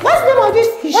 What's the name of this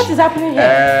fish? What is happening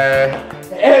here?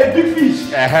 Big fish.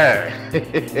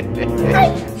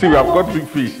 See, we have caught big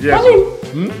fish. Yes.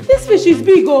 This fish is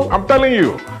big, oh. I'm telling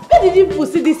you. Where did you people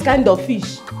see this kind of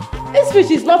fish? This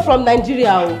fish is not from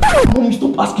Nigeria, oh. Mommy,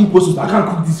 stop asking questions. I can't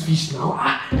cook this fish now.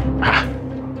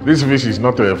 This fish is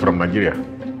not from Nigeria.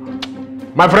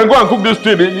 My friend, go and cook this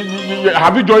thing.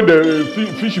 Have you joined the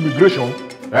fish immigration?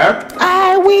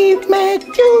 I will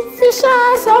make you fish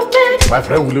or something. My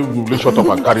friend, will shut up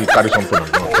and carry something.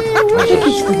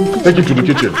 Take it to the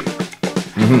kitchen.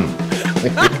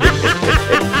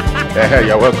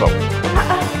 You're welcome.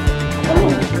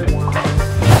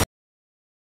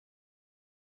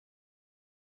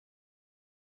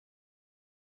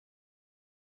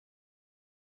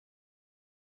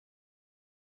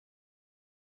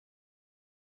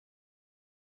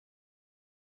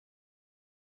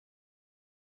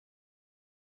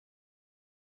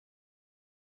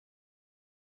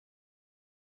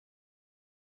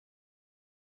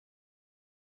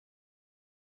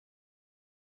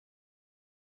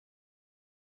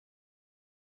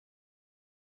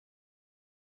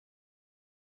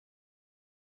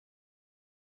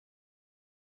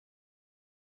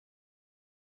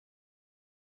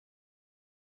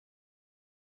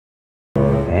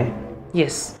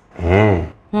 Yes.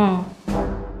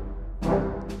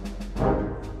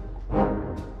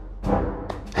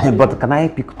 But can I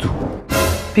pick two?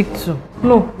 Pick two?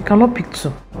 No, you cannot pick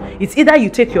two. It's either you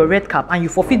take your red cap and you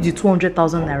forfeit the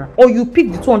 200,000 naira, or you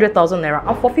pick the 200,000 naira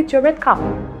and forfeit your red cap.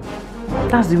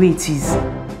 That's the way it is.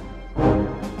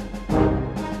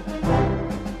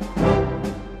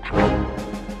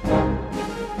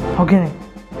 Okay.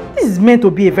 This is meant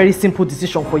to be a very simple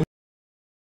decision for you.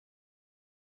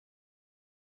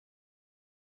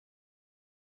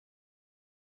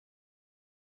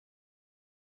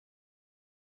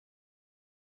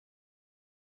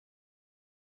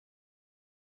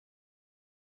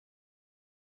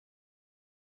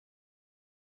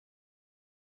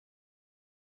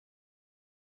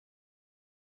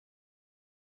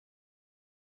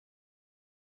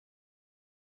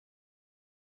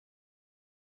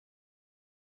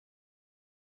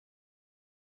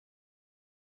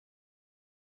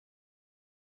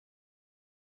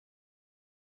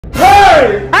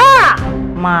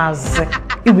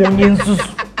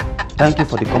 Thank you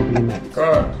for the compliment.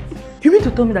 You mean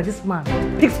to tell me that this man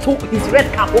takes his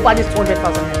red cap over this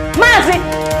 200,000 naira? Mazi!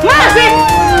 Mazi!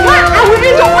 I will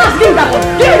eat your ass! Give me that one!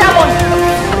 Give me that one!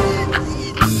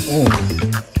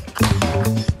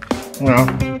 Yeah.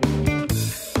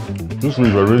 This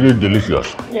is really delicious.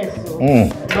 Yes, so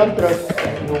don't trust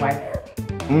your wife.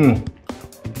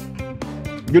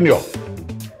 Junior,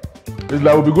 it's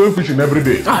like we'll be going fishing every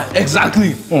day.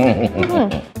 Exactly.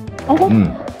 Uncle,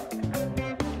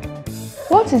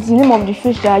 what is the name of the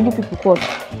fish that you people caught?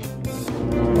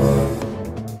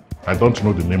 I don't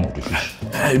know the name of the fish.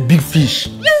 Big fish.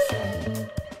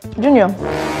 Junior,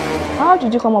 how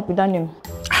did you come up with that name?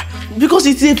 Because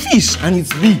it's a fish and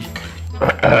it's big.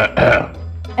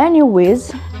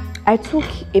 Anyways, I took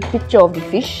a picture of the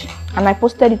fish and I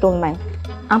posted it online.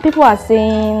 And people are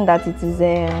saying that it is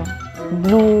a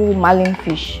blue marlin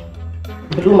fish.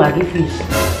 Blue Maggie fish.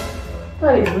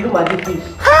 What is blue Maggie fish?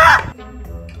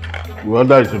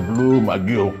 Whether it's a blue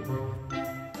Maggie or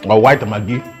white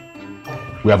Maggie,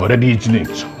 we have already eaten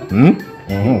it.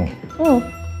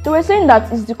 They were saying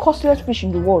that it's the costliest fish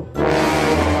in the world.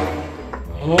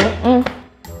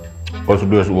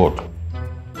 Costliest what?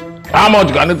 How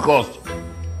much can it cost?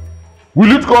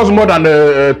 Will it cost more than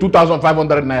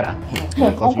 2,500 naira?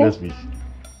 Costliest fish.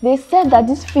 They said that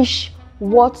this fish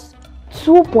worth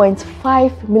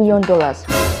 $2.5 million.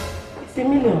 It's a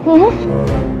million.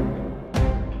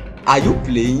 Are you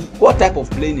playing? What type of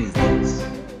plane is this?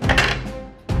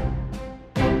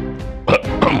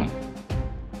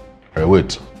 Hey,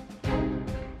 wait.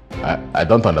 I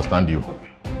don't understand you.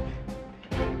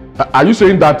 Are you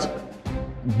saying that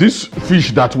this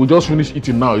fish that we just finished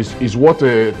eating now is worth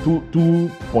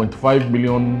 $2.5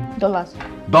 million? Dollars.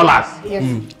 Yes.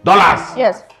 Dollars?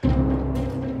 Yes.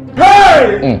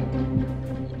 Hey!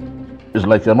 It's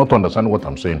like you're not understanding what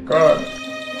I'm saying. God.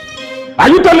 Are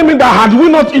you telling me that had we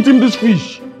not eaten this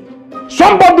fish,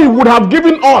 somebody would have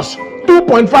given us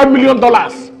 $2.5 million?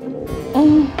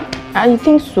 I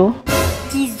think so.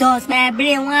 Jesus, my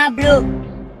brain one blow.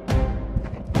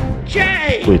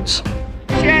 Jay! Wait.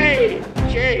 Jay!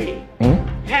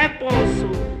 Help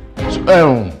us.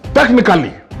 So,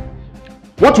 technically,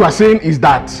 what you are saying is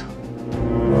that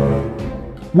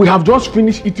we have just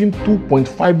finished eating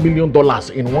 $2.5 million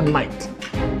in one night.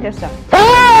 Yes, sir.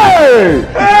 Hey!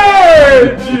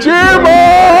 Hey! Jimo!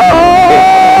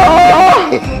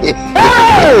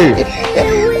 Hey!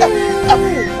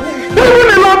 Even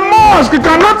Elon Musk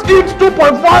cannot eat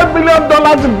 $2.5 million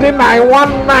in dinner in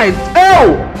one night. Oh!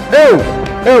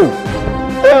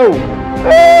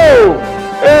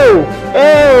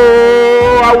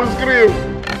 I will scream.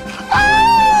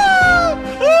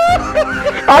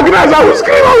 Agnes, I will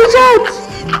scream, I will shout.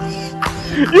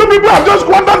 You people have just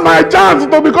squandered my chance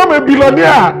to become a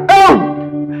billionaire.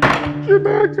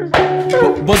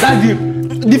 But Daddy,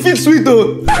 the fish sweet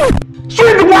though.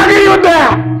 Sweet, why are you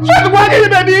there? Sweet, why are you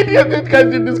there? The idiot,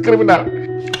 this criminal.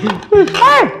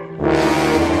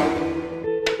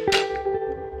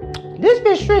 This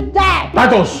fish should die.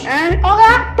 Titus. Okay.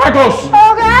 Titus.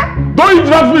 Okay. Don't eat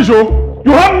that fish, oh.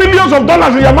 You have millions of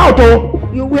dollars in your mouth, oh.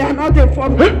 You were not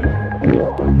informed.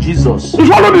 Jesus. You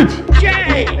swallowed it.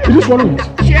 Jay. You just swallowed it.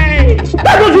 Jay.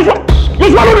 Titus, you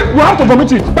swallowed it. You have to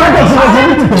vomit it. Titus, you have to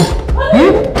vomit it.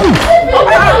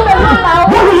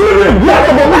 What is it? You have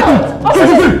to vomit it.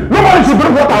 See. Nobody should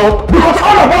drink water out because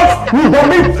all of us will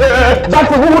vomit that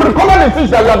we will recover the fish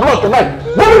that we have lost tonight.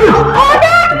 Vomit it.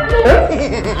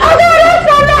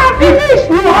 Finish.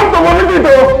 You have to vomit it,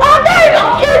 though.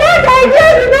 You don't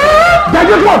digest, no.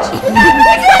 Digest what?